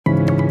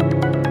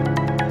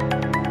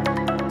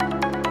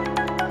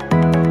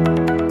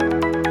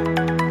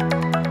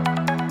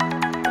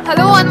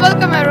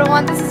Welcome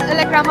everyone, this is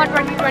Elecrama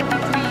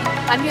 2023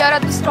 and we are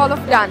at the stall of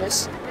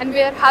Danish, and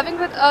we are having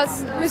with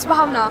us Ms.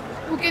 Bhavna,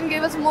 who can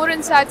give us more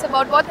insights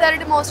about what they are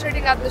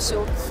demonstrating at the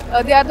show.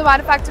 They are the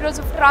manufacturers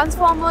of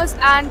transformers,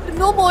 and to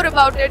know more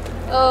about it,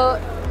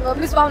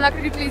 Ms. Bhavna,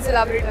 could you please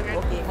elaborate on it?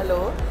 Okay,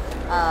 hello.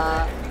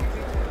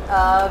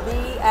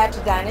 We at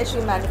Danish,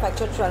 we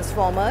manufacture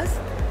transformers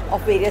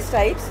of various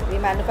types. We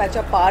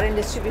manufacture power and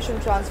distribution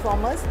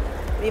transformers.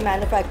 We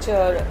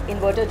manufacture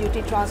inverter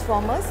duty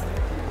transformers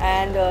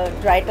and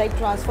dry type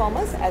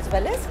transformers, as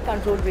well as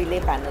control relay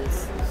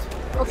panels.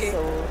 Okay.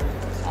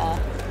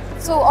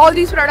 So all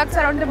these products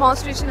are on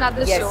demonstration at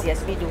the show?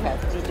 Yes, we do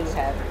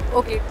have.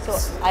 Okay. So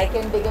I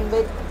can begin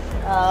with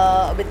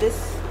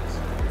this.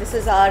 This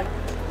is our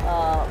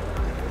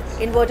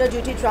inverter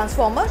duty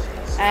transformer,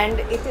 and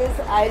it is,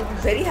 I'm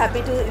very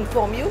happy to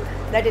inform you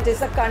that it is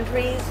the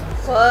country's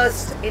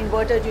first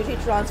inverter duty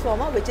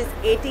transformer, which is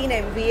 18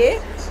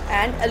 MVA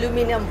and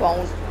aluminum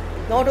bound.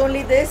 Not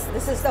only this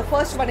is the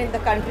first one in the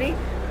country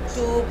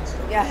to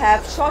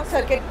have short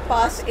circuit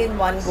pass in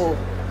one go.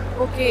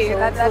 Okay, so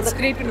that's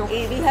great to know.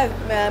 We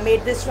have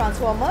made this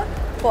transformer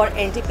for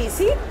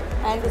NTPC,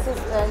 and this is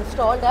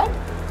installed at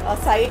a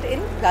site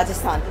in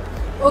Rajasthan.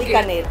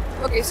 Okay.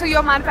 Okay, so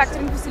your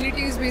manufacturing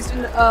facility is based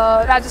in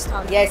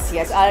Rajasthan?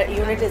 Yes, our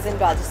unit is in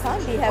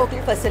Rajasthan. We have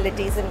two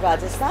facilities in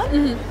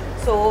Rajasthan.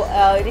 So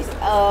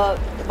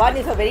one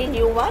is a very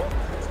new one,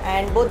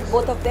 and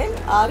both of them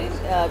are in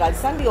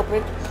Rajasthan. We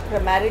operate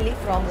primarily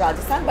from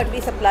Rajasthan, but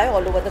we supply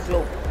all over the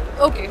globe.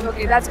 Okay,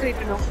 that's great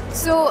to know.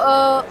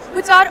 So,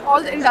 which are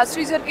all the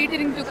industries you are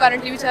catering to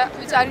currently?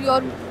 Which are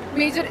your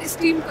major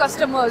esteemed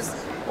customers?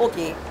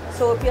 Okay,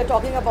 so if you are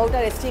talking about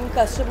our esteemed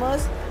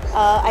customers,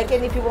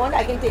 if you want,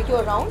 I can take you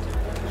around.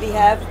 We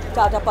have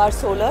Tata Power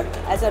Solar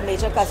as our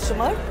major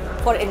customer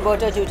for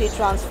inverter duty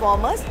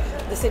transformers.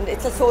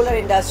 It's a solar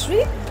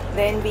industry.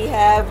 Then we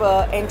have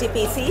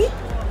NTPC,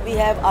 we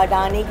have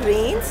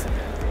AdaniGreens,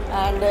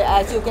 and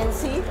as you can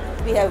see,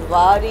 we have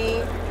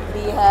Vari,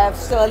 we have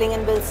Sterling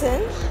and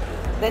Wilson.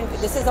 Then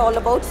this is all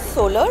about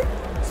solar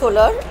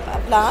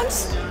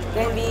plants.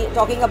 Then we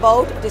talking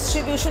about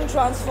distribution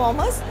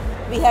transformers.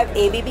 We have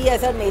ABB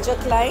as our major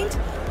client.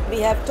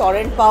 We have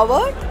Torrent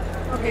Power.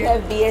 We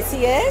have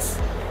BSES.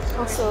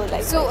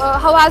 Okay. So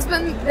how has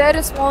been their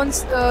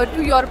response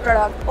to your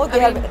product? Oh,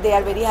 they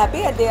are very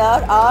happy, and they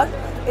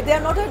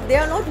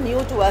are not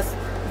new to us.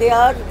 They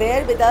are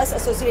there with us,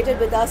 associated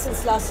with us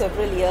since last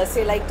several years.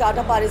 Say like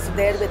Tata Power is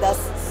there with us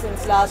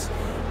since last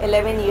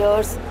 11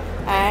 years,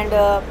 and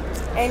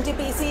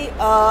NTPC,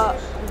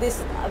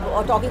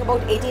 talking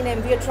about 18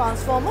 MVA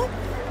transformer.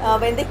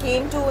 When they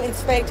came to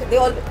inspect,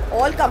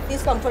 all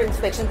companies come for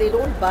inspection. They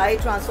don't buy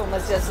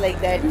transformers just like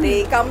that.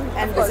 They come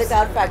and visit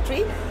our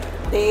factory.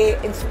 They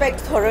inspect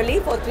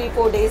thoroughly for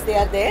 3-4 days. They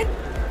are there.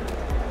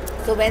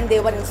 So when they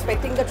were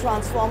inspecting the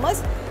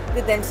transformers,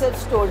 they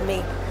themselves told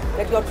me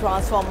that your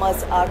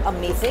transformers are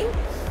amazing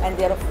and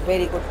they are of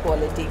very good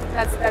quality.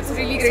 That's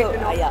really great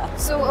to know. Yeah.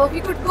 So we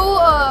could go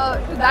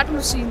to that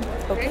machine.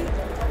 Okay. Right?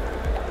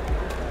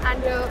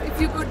 And if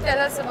you could tell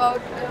us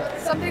about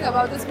something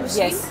about this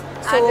machine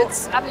and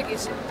its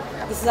application.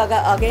 This is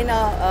again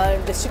a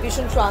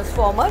distribution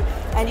transformer,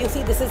 and you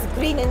see this is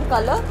green in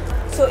color.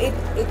 So it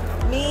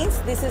means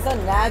this is a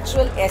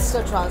natural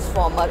ester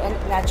transformer, and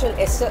natural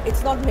ester,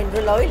 it's not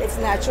mineral oil, it's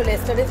natural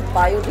ester, it's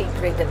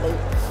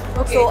biodegradable.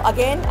 Okay. So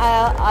again,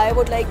 I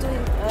would like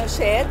to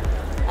share,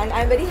 and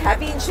I'm very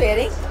happy in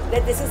sharing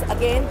that this is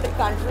again the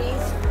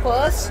country's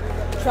first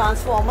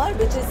transformer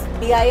which is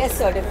BIS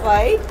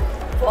certified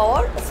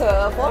for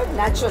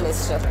natural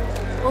ester.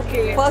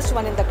 Okay. First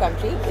one in the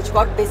country which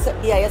got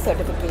BIS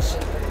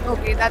certification.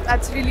 Okay,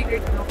 that's really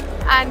great to know.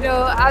 And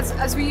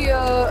as we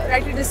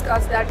rightly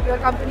discussed, that your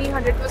company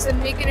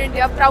 100% make in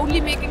India,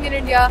 proudly making in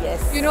India.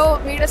 Yes.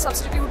 Made a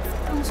substitute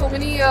to so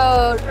many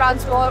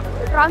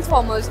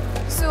transformers.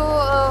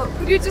 So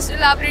could you just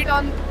elaborate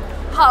on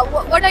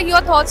what are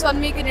your thoughts on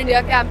Make in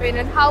India campaign,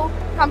 and how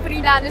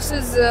company Danish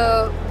is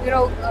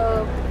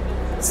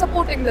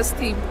supporting this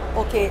theme?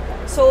 Okay,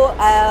 so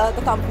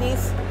the company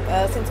is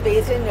since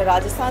based in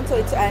Rajasthan,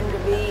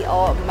 and we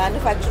are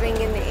manufacturing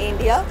in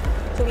India.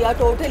 So we are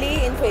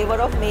totally in favor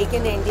of Make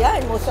in India,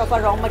 and most of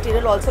our raw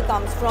material also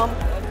comes from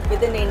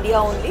within India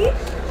only.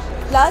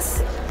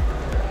 Plus,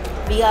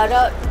 we are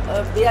a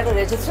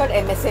registered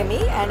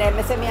MSME, and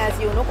MSME, as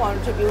you know,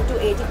 contribute to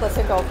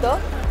 80% of the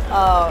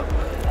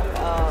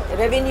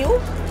revenue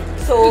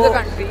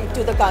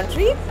to the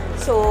country.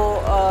 So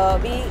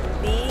we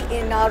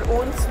in our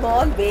own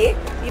small way,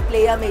 we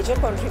play a major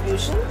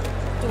contribution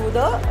to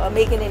the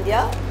Make in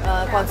India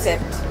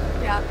concept.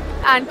 Yeah.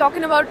 And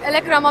talking about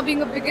Elecrama being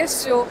the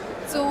biggest show,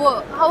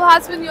 so how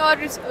has been your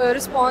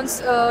response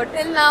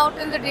till now,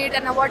 till the date,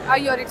 and what are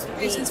your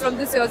expectations from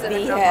this year's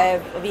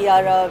Elecrama? We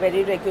are a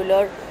very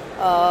regular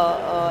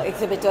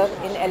exhibitor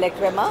in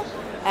Elecrama,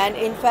 and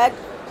in fact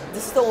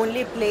this is the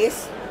only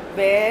place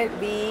where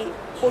we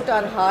put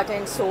our heart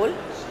and soul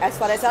as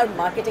far as our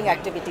marketing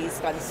activity is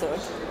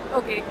concerned.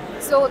 Okay,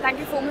 so thank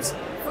you so much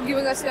for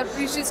giving us your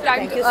precious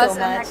time to us, and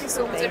thank you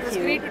so much. It was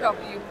great to talk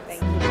to you.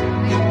 Thank you.